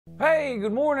Hey,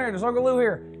 good morning, it's Uncle Lou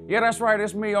here. Yeah, that's right,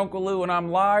 it's me, Uncle Lou, and I'm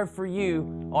live for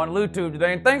you on LouTube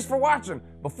today, and thanks for watching.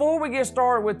 Before we get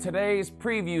started with today's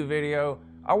preview video,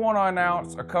 I want to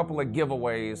announce a couple of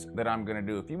giveaways that I'm going to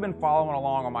do. If you've been following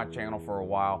along on my channel for a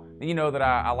while, then you know that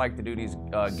I like to do these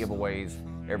giveaways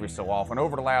every so often.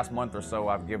 Over the last month or so,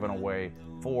 I've given away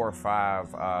 4 or 5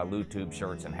 LouTube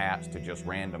shirts and hats to just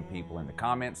random people in the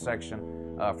comments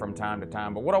section from time to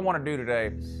time. But what I want to do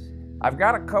today, I've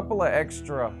got a couple of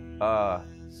extra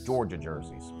Georgia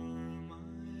jerseys.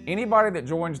 Anybody that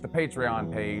joins the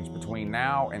Patreon page between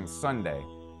now and Sunday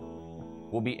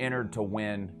will be entered to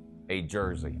win a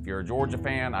jersey. If you're a Georgia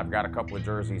fan, I've got a couple of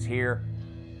jerseys here.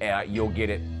 You'll get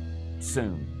it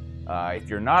soon. If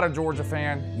you're not a Georgia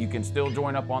fan, you can still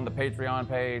join up on the Patreon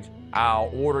page. I'll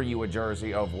order you a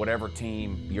jersey of whatever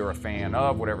team you're a fan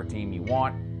of, whatever team you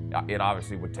want. It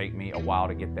obviously would take me a while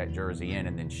to get that jersey in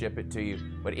and then ship it to you.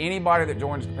 But anybody that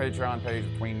joins the Patreon page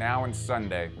between now and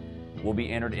Sunday will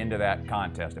be entered into that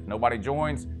contest. If nobody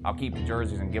joins, I'll keep the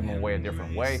jerseys and give them away a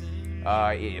different way.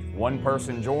 If one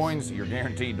person joins, you're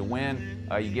guaranteed to win.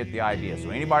 You get the idea.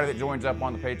 So anybody that joins up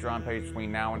on the Patreon page between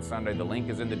now and Sunday, the link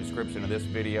is in the description of this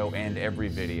video and every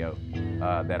video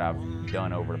that I've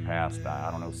done over the past,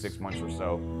 I don't know, 6 months or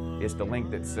so. It's the link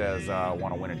that says,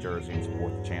 want to win a jersey and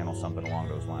support the channel, something along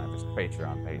those lines. It's the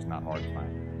Patreon page, not hard to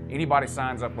find. Anybody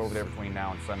signs up over there between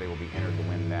now and Sunday will be entered to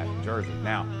win that jersey.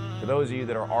 Now, for those of you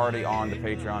that are already on the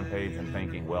Patreon page and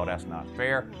thinking, well, that's not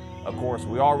fair, of course,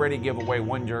 we already give away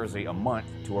 1 jersey a month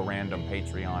to a random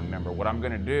Patreon member. What I'm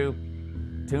going to do,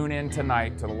 tune in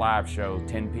tonight to the live show,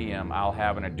 10 p.m. I'll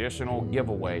have an additional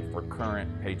giveaway for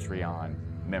current Patreon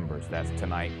members. That's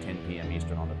tonight, 10 p.m.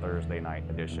 Eastern on the Thursday night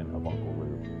edition of Uncle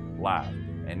Lou Live.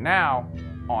 And now,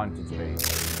 on to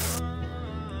today's.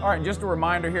 All right, just a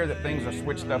reminder here that things are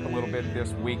switched up a little bit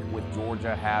this week with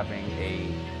Georgia having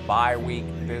a bye week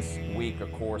this week,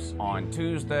 of course, on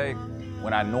Tuesday.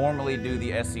 When I normally do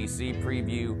the SEC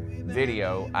preview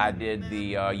video, I did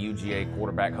the UGA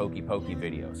quarterback hokey pokey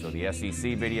video. So the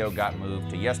SEC video got moved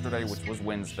to yesterday, which was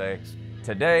Wednesday.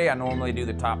 Today, I normally do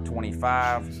the top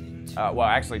 25. Well,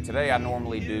 actually, today I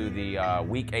normally do the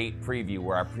Week 8 preview,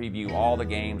 where I preview all the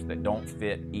games that don't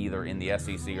fit either in the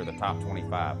SEC or the top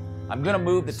 25. I'm going to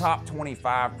move the top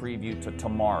 25 preview to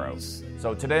tomorrow.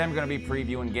 So today I'm going to be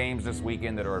previewing games this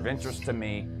weekend that are of interest to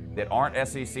me, that aren't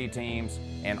SEC teams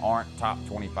and aren't top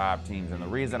 25 teams. And the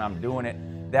reason I'm doing it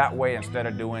that way instead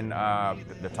of doing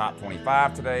the top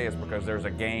 25 today is because there's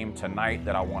a game tonight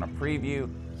that I want to preview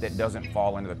that doesn't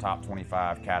fall into the top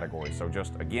 25 category. So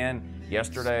just again,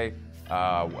 yesterday,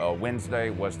 Wednesday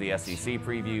was the SEC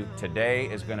preview. Today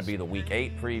is going to be the Week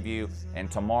 8 preview. And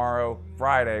tomorrow,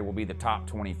 Friday, will be the top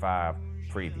 25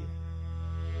 preview.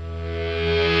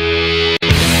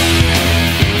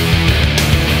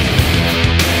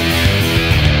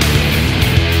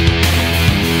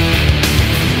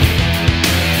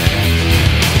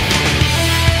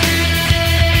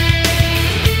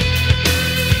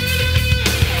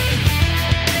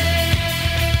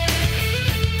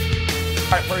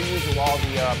 All right, per usual, all the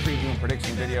preview and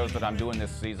prediction videos that I'm doing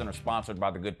this season are sponsored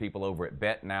by the good people over at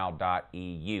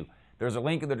betnow.eu. There's a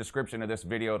link in the description of this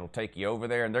video. It'll take you over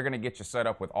there, and they're going to get you set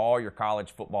up with all your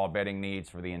college football betting needs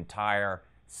for the entire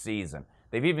season.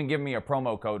 They've even given me a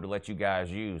promo code to let you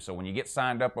guys use. So when you get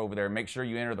signed up over there, make sure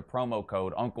you enter the promo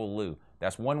code Uncle Lou.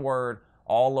 That's one word,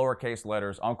 all lowercase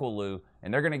letters, Uncle Lou,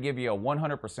 and they're going to give you a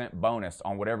 100% bonus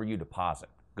on whatever you deposit.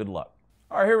 Good luck.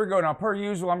 All right, here we go. Now, per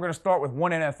usual, I'm going to start with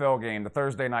one NFL game, the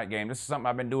Thursday night game. This is something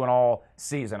I've been doing all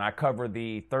season. I cover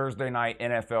the Thursday night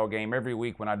NFL game every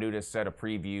week when I do this set of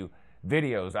preview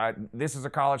videos. This is a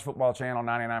college football channel.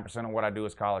 99% of what I do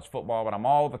is college football, but I'm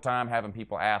all the time having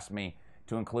people ask me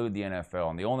to include the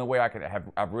NFL. And the only way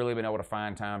I've really been able to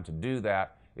find time to do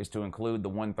that is to include the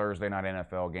one Thursday night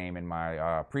NFL game in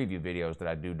my preview videos that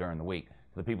I do during the week.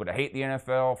 For the people that hate the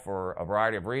NFL for a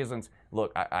variety of reasons,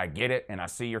 look, I get it, and I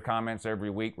see your comments every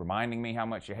week reminding me how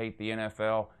much you hate the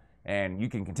NFL, and you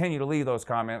can continue to leave those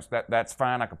comments. That's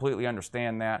fine. I completely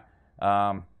understand that.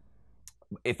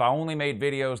 If I only made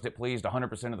videos that pleased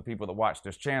 100% of the people that watch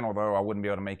this channel, though, I wouldn't be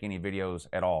able to make any videos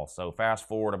at all. So fast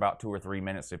forward about 2 or 3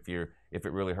 minutes if it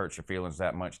really hurts your feelings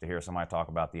that much to hear somebody talk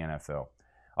about the NFL.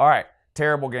 All right.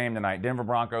 Terrible game tonight. Denver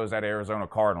Broncos at Arizona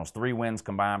Cardinals. 3 wins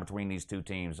combined between these two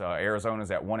teams.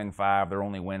 Arizona's at 1-5. Their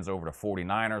only wins over the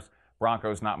 49ers.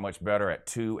 Broncos not much better at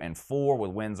 2-4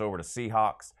 with wins over the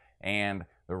Seahawks and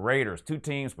the Raiders. 2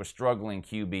 teams with struggling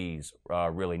QBs,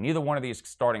 really. Neither one of these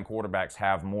starting quarterbacks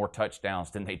have more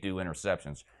touchdowns than they do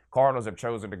interceptions. Cardinals have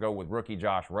chosen to go with rookie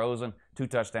Josh Rosen. 2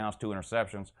 touchdowns, 2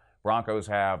 interceptions. Broncos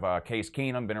have Case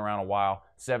Keenum, been around a while,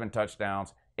 7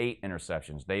 touchdowns 8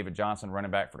 interceptions. David Johnson,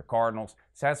 running back for the Cardinals,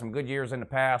 has had some good years in the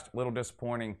past, a little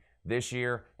disappointing this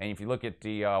year. And if you look at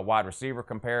the wide receiver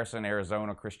comparison,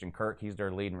 Arizona, Christian Kirk, he's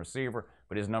their leading receiver,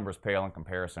 but his numbers pale in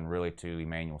comparison really to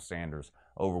Emmanuel Sanders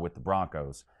over with the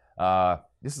Broncos.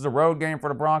 This is a road game for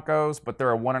the Broncos, but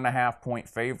they're a 1.5-point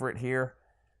favorite here.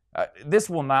 This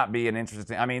will not be an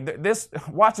interesting. I mean,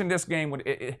 watching this game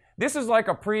this is like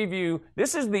a preview.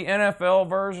 This is the NFL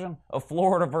version of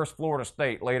Florida versus Florida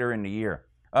State later in the year.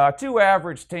 Two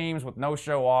average teams with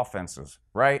no-show offenses,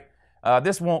 right?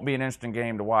 This won't be an interesting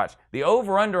game to watch. The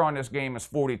over-under on this game is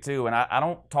 42, and I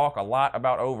don't talk a lot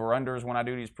about over-unders when I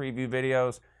do these preview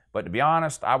videos, but to be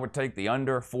honest, I would take the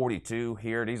under 42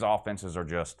 here. These offenses are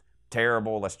just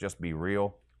terrible. Let's just be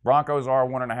real. Broncos are a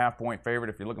 1.5-point favorite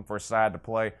if you're looking for a side to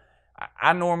play.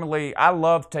 I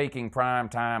love taking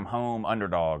primetime home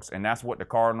underdogs, and that's what the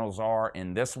Cardinals are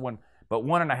in this one. But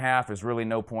 1.5 is really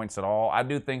no points at all. I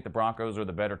do think the Broncos are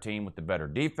the better team with the better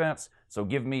defense, so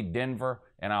give me Denver,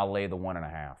 and I'll lay the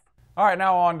 1.5. All right,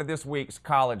 now on to this week's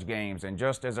college games. And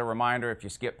just as a reminder, if you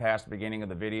skip past the beginning of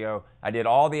the video, I did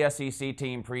all the SEC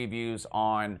team previews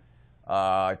on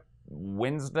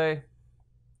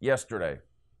yesterday.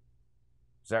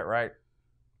 Is that right?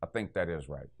 I think that is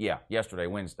right. Yeah, yesterday,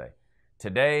 Wednesday.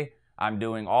 Today, I'm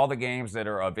doing all the games that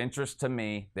are of interest to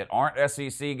me that aren't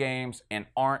SEC games and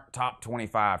aren't top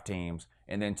 25 teams.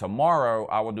 And then tomorrow,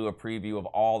 I will do a preview of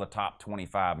all the top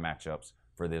 25 matchups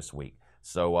for this week.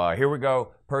 So here we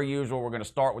go. Per usual, we're going to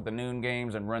start with the noon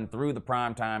games and run through the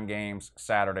primetime games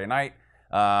Saturday night.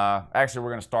 Actually,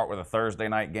 we're going to start with a Thursday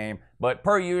night game. But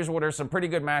per usual, there's some pretty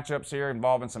good matchups here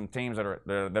involving some teams that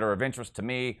are of interest to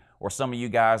me or some of you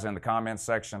guys in the comments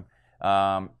section.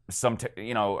 Not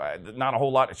a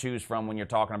whole lot to choose from when you're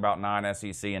talking about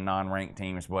non-SEC and non-ranked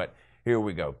teams, but here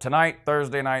we go. Tonight,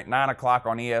 Thursday night, 9 o'clock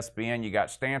on ESPN, you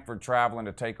got Stanford traveling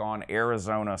to take on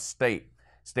Arizona State.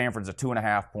 Stanford's a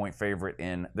 2.5-point favorite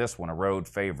in this one, a road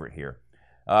favorite here.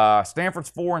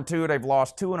 Stanford's 4-2. They've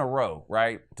lost 2 in a row,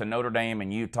 right, to Notre Dame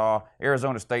and Utah.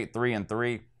 Arizona State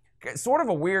 3-3. Sort of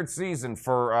a weird season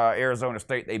for Arizona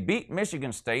State. They beat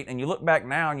Michigan State, and you look back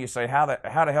now and you say, how the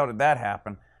hell did that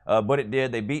happen? But it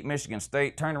did. They beat Michigan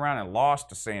State, turned around and lost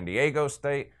to San Diego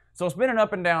State. So it's been an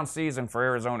up-and-down season for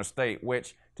Arizona State,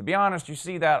 which, to be honest, you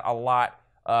see that a lot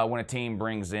when a team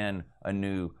brings in a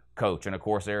new coach. And, of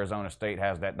course, Arizona State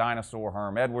has that dinosaur,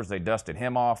 Herm Edwards. They dusted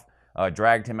him off,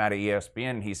 dragged him out of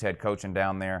ESPN. He's head coaching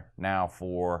down there now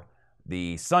for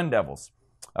the Sun Devils.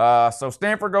 So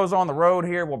Stanford goes on the road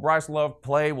here. Will Bryce Love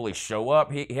play? Will he show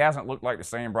up? He hasn't looked like the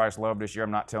same Bryce Love this year.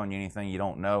 I'm not telling you anything you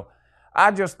don't know.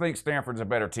 I just think Stanford's a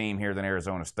better team here than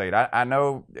Arizona State. I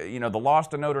know, the loss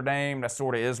to Notre Dame, that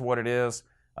sort of is what it is.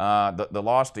 The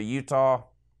loss to Utah,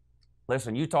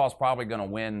 listen, Utah's probably going to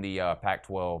win the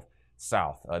Pac-12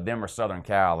 South. Them or Southern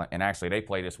Cal, and actually they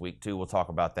play this week too. We'll talk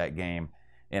about that game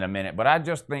in a minute. But I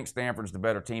just think Stanford's the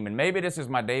better team. And maybe this is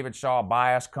my David Shaw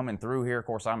bias coming through here. Of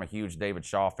course, I'm a huge David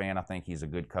Shaw fan. I think he's a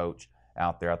good coach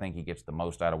out there. I think he gets the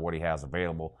most out of what he has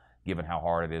available, given how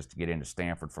hard it is to get into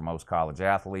Stanford for most college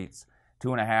athletes.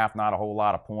 2.5, not a whole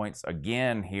lot of points.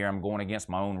 Again, here I'm going against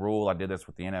my own rule. I did this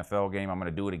with the NFL game. I'm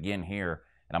going to do it again here,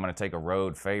 and I'm going to take a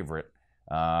road favorite.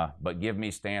 But give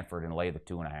me Stanford and lay the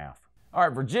 2.5. All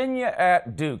right, Virginia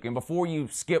at Duke. And before you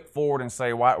skip forward and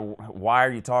say, why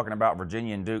are you talking about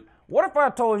Virginia and Duke? What if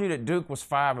I told you that Duke was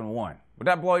 5-1? Would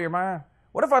that blow your mind?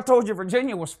 What if I told you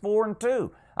Virginia was 4-2?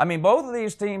 I mean, both of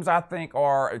these teams, I think,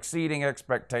 are exceeding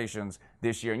expectations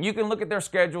this year. And you can look at their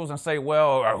schedules and say,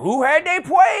 well, who had they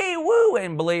play? Woo!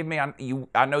 And believe me,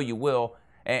 I know you will.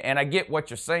 And I get what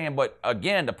you're saying. But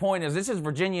again, the point is, this is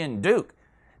Virginia and Duke.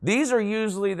 These are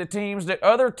usually the teams that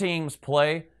other teams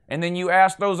play. And then you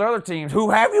ask those other teams,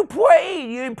 who have you played?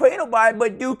 You didn't play nobody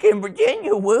but Duke and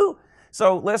Virginia, woo.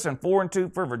 So listen,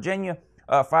 4-2 for Virginia,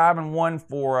 5-1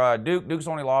 for Duke. Duke's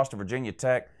only lost to Virginia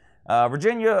Tech.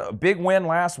 Virginia, a big win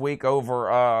last week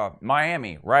over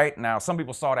Miami, right? Now, some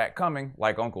people saw that coming,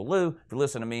 like Uncle Lou. If you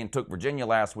listen to me and took Virginia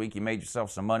last week, you made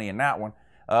yourself some money in that one.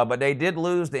 But they did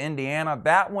lose to Indiana.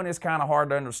 That one is kind of hard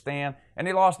to understand. And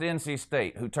they lost to NC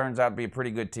State, who turns out to be a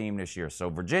pretty good team this year. So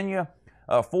Virginia,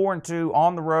 4-2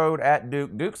 on the road at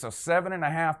Duke. Duke's a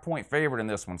 7.5-point favorite in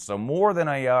this one, so more than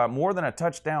a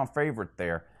touchdown favorite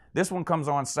there. This one comes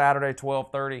on Saturday,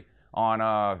 12:30 on.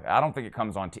 I don't think it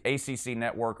comes on ACC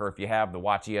Network, or if you have the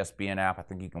Watch ESPN app, I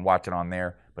think you can watch it on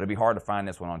there. But it'd be hard to find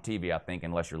this one on TV, I think,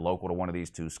 unless you're local to one of these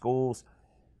two schools.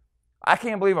 I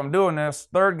can't believe I'm doing this.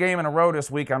 Third game in a row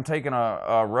this week. I'm taking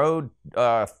a road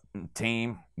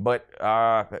team, but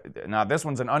now this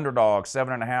one's an underdog,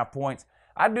 7.5 points.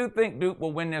 I do think Duke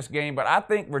will win this game, but I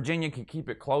think Virginia can keep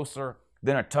it closer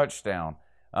than a touchdown.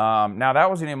 Now, that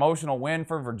was an emotional win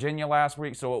for Virginia last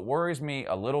week, so it worries me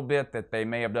a little bit that they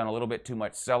may have done a little bit too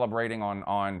much celebrating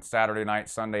on Saturday night,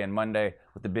 Sunday, and Monday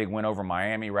with the big win over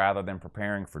Miami rather than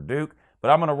preparing for Duke. But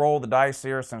I'm going to roll the dice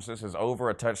here since this is over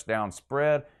a touchdown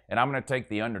spread, and I'm going to take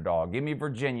the underdog. Give me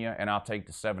Virginia, and I'll take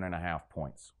the 7.5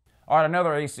 points. All right,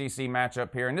 another ACC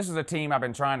matchup here, and this is a team I've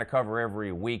been trying to cover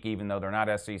every week, even though they're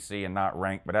not SEC and not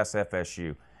ranked, but that's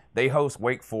FSU. They host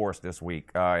Wake Forest this week,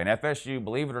 and FSU,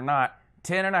 believe it or not,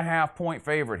 10.5 point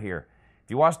favorite here. If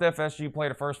you watched FSU play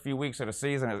the first few weeks of the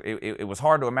season, it was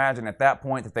hard to imagine at that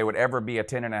point that they would ever be a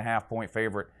 10.5 point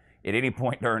favorite at any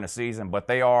point during the season, but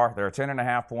they are. They're a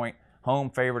 10.5 point home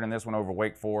favorite in this one over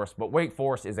Wake Forest, but Wake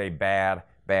Forest is a bad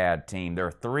team.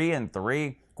 They're 3-3.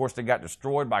 Of course, they got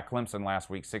destroyed by Clemson last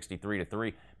week,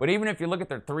 63-3. But even if you look at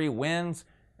their 3 wins,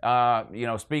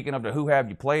 speaking of the who have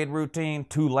you played routine,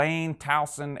 Tulane,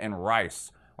 Towson, and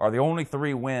Rice are the only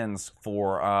 3 wins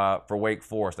for Wake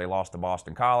Forest. They lost to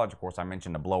Boston College. Of course, I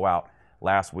mentioned the blowout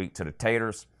last week to the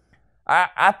Taters.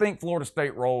 I think Florida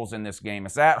State rolls in this game.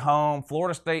 It's at home.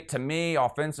 Florida State, to me,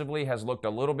 offensively, has looked a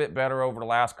little bit better over the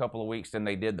last couple of weeks than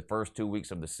they did the first 2 weeks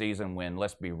of the season when,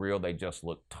 let's be real, they just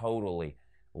looked totally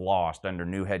lost under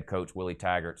new head coach Willie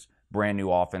Taggart's brand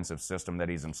new offensive system that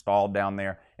he's installed down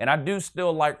there. And I do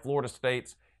still like Florida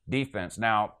State's defense.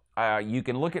 Now, you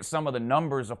can look at some of the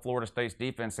numbers of Florida State's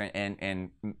defense and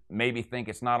maybe think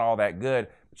it's not all that good,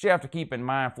 but you have to keep in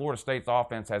mind Florida State's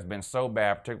offense has been so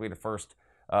bad, particularly the first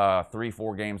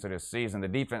 3-4 games of this season. The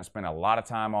defense spent a lot of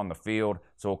time on the field,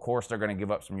 so of course they're going to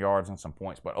give up some yards and some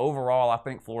points. But overall, I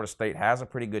think Florida State has a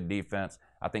pretty good defense.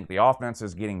 I think the offense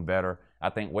is getting better. I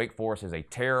think Wake Forest is a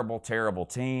terrible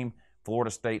team.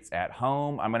 Florida State's at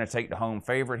home. I'm going to take the home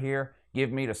favorite here.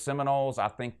 Give me the Seminoles. I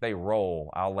think they roll.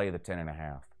 I'll lay the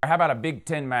 10.5. How about a Big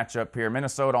Ten matchup here?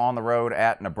 Minnesota on the road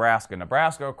at Nebraska.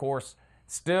 Nebraska, of course,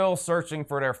 still searching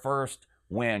for their first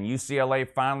win. UCLA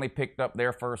finally picked up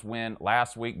their first win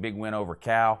last week, big win over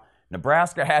Cal.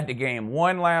 Nebraska had the game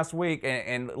won last week,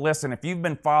 and listen, if you've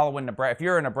been following Nebraska, if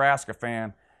you're a Nebraska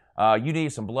fan, you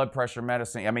need some blood pressure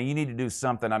medicine. I mean, you need to do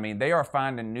something. I mean, they are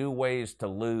finding new ways to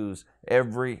lose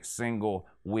every single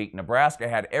week. Nebraska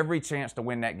had every chance to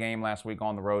win that game last week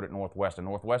on the road at Northwestern.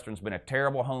 Northwestern's been a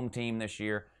terrible home team this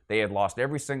year. They had lost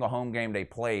every single home game they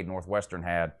played, Northwestern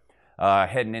had,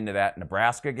 heading into that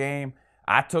Nebraska game.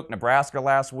 I took Nebraska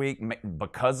last week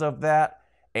because of that,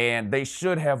 and they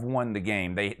should have won the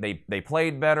game. They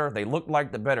played better. They looked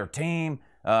like the better team.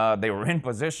 They were in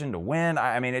position to win.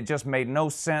 I mean, it just made no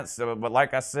sense. But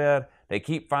like I said, they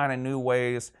keep finding new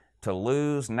ways to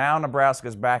lose. Now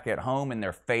Nebraska's back at home, and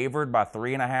they're favored by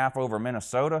 3.5 over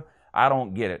Minnesota. I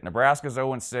don't get it. Nebraska's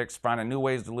 0-6, finding new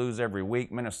ways to lose every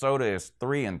week. Minnesota is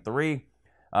 3-3.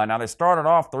 Now, they started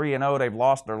off 3-0. They've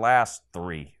lost their last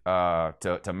 3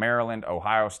 to Maryland,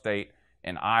 Ohio State,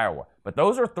 and Iowa. But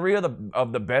those are 3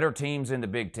 of the better teams in the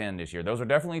Big Ten this year. Those are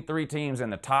definitely 3 teams in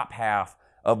the top half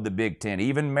of the Big Ten.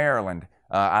 Even Maryland,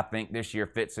 I think this year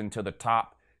fits into the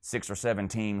top 6 or 7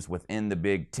 teams within the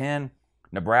Big Ten.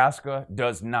 Nebraska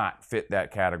does not fit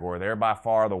that category. They're by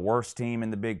far the worst team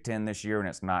in the Big Ten this year, and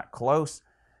it's not close.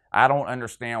 I don't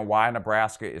understand why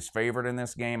Nebraska is favored in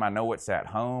this game. I know it's at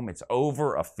home. It's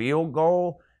over a field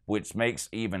goal, which makes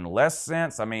even less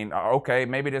sense. I mean, okay,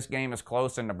 maybe this game is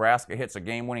close and Nebraska hits a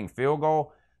game-winning field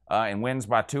goal and wins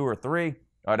by 2 or 3.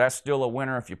 That's still a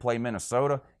winner if you play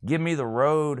Minnesota. Give me the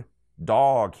road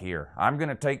dog here. I'm going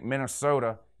to take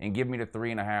Minnesota and give me the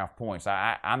 3.5 points.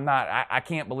 I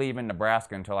can't believe in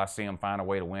Nebraska until I see them find a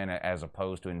way to win it, as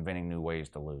opposed to inventing new ways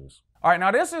to lose. All right,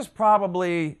 now this is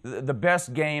probably the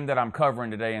best game that I'm covering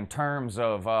today in terms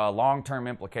of long-term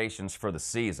implications for the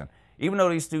season. Even though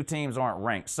these 2 teams aren't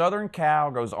ranked, Southern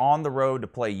Cal goes on the road to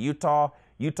play Utah.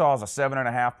 Utah is a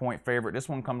 7.5 point favorite. This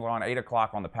one comes on 8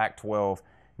 o'clock on the Pac-12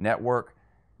 network.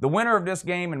 The winner of this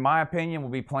game, in my opinion, will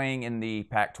be playing in the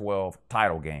Pac-12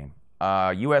 title game.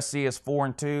 USC is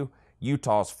 4-2.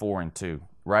 Utah's 4-2,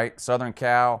 right? Southern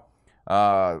Cal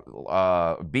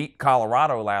beat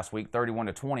Colorado last week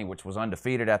 31-20, which was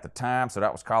undefeated at the time, so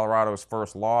that was Colorado's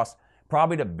first loss.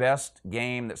 Probably the best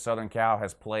game that Southern Cal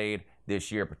has played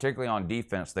this year, particularly on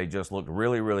defense. They just looked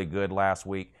really good last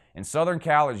week. And Southern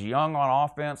Cal is young on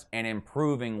offense and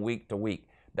improving week to week.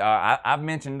 I've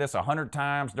mentioned this 100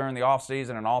 times during the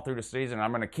offseason and all through the season, and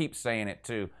I'm going to keep saying it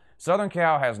too. Southern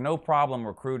Cal has no problem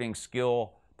recruiting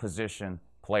skill position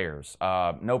players.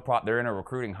 They're in a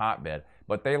recruiting hotbed.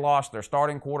 But they lost their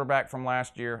starting quarterback from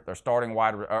last year,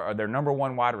 their number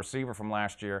 1 wide receiver from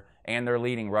last year, and their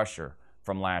leading rusher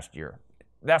from last year.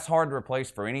 That's hard to replace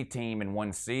for any team in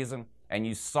one season, and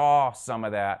you saw some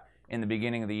of that in the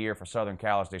beginning of the year for Southern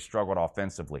Cal as they struggled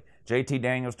offensively. JT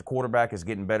Daniels, the quarterback, is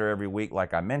getting better every week,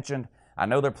 like I mentioned. I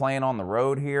know they're playing on the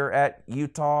road here at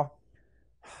Utah.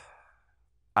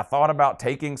 I thought about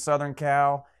taking Southern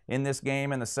Cal in this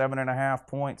game in the 7.5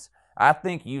 points. I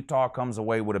think Utah comes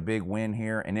away with a big win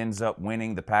here and ends up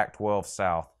winning the Pac-12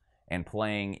 South and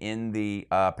playing in the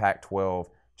Pac-12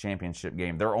 championship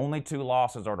game. Their only 2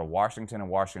 losses are to Washington and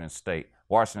Washington State.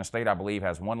 Washington State, I believe,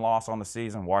 has 1 loss on the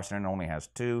season. Washington only has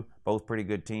 2. Both pretty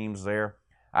good teams there.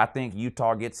 I think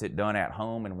Utah gets it done at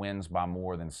home and wins by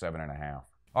more than 7.5.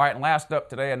 All right, and last up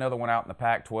today, another one out in the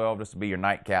Pac-12. This will be your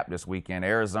nightcap this weekend.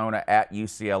 Arizona at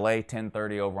UCLA,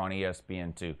 10:30 over on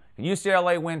ESPN2. Can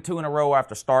UCLA win 2 in a row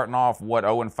after starting off,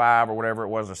 0-5 or whatever it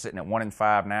was? They're sitting at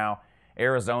 1-5 now.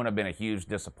 Arizona been a huge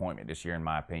disappointment this year, in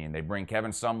my opinion. They bring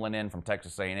Kevin Sumlin in from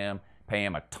Texas A&M, pay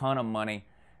him a ton of money,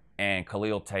 and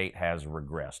Khalil Tate has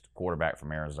regressed, quarterback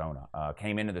from Arizona.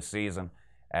 Came into the season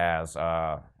as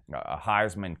a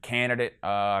Heisman candidate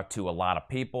to a lot of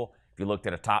people. If you looked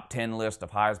at a top 10 list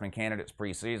of Heisman candidates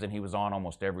preseason, he was on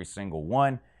almost every single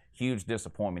one. Huge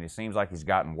disappointment. It seems like he's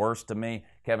gotten worse to me.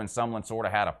 Kevin Sumlin sort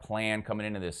of had a plan coming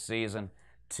into this season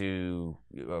to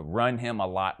run him a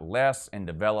lot less and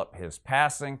develop his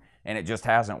passing, and it just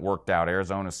hasn't worked out.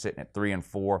 Arizona's sitting at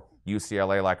 3-4.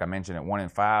 UCLA, like I mentioned, at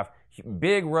 1-5.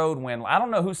 Big road win. I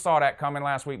don't know who saw that coming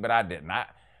last week, but I didn't.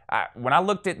 When I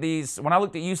looked at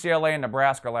UCLA and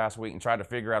Nebraska last week and tried to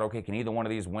figure out, okay, can either one of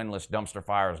these winless dumpster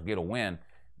fires get a win?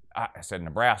 I said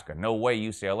Nebraska. No way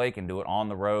UCLA can do it on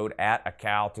the road at a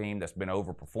Cal team that's been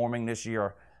overperforming this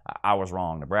year. I was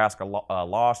wrong. Nebraska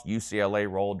lost. UCLA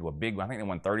rolled to a big one. I think they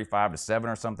won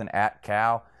 35-7 or something at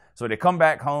Cal. So they come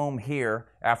back home here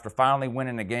after finally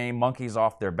winning the game, monkeys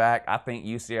off their back. I think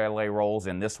UCLA rolls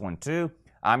in this one too.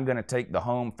 I'm going to take the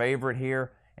home favorite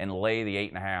here and lay the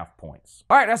 8.5 points.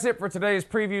 All right, that's it for today's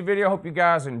preview video. Hope you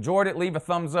guys enjoyed it. Leave a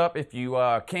thumbs up if you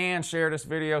can. Share this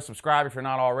video. Subscribe if you're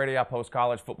not already. I post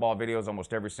college football videos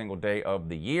almost every single day of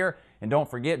the year. And don't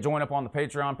forget, join up on the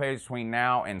Patreon page between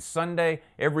now and Sunday.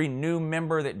 Every new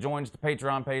member that joins the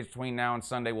Patreon page between now and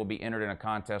Sunday will be entered in a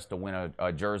contest to win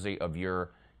a jersey of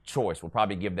your choice. We'll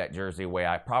probably give that jersey away.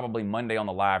 Probably Monday on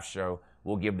the live show,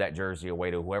 we'll give that jersey away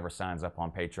to whoever signs up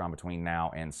on Patreon between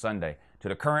now and Sunday. To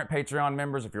the current Patreon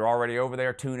members, if you're already over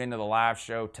there, tune into the live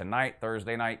show tonight,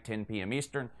 Thursday night, 10 p.m.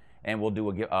 Eastern, and we'll do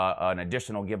an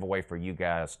additional giveaway for you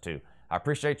guys too. I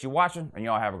appreciate you watching, and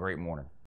y'all have a great morning.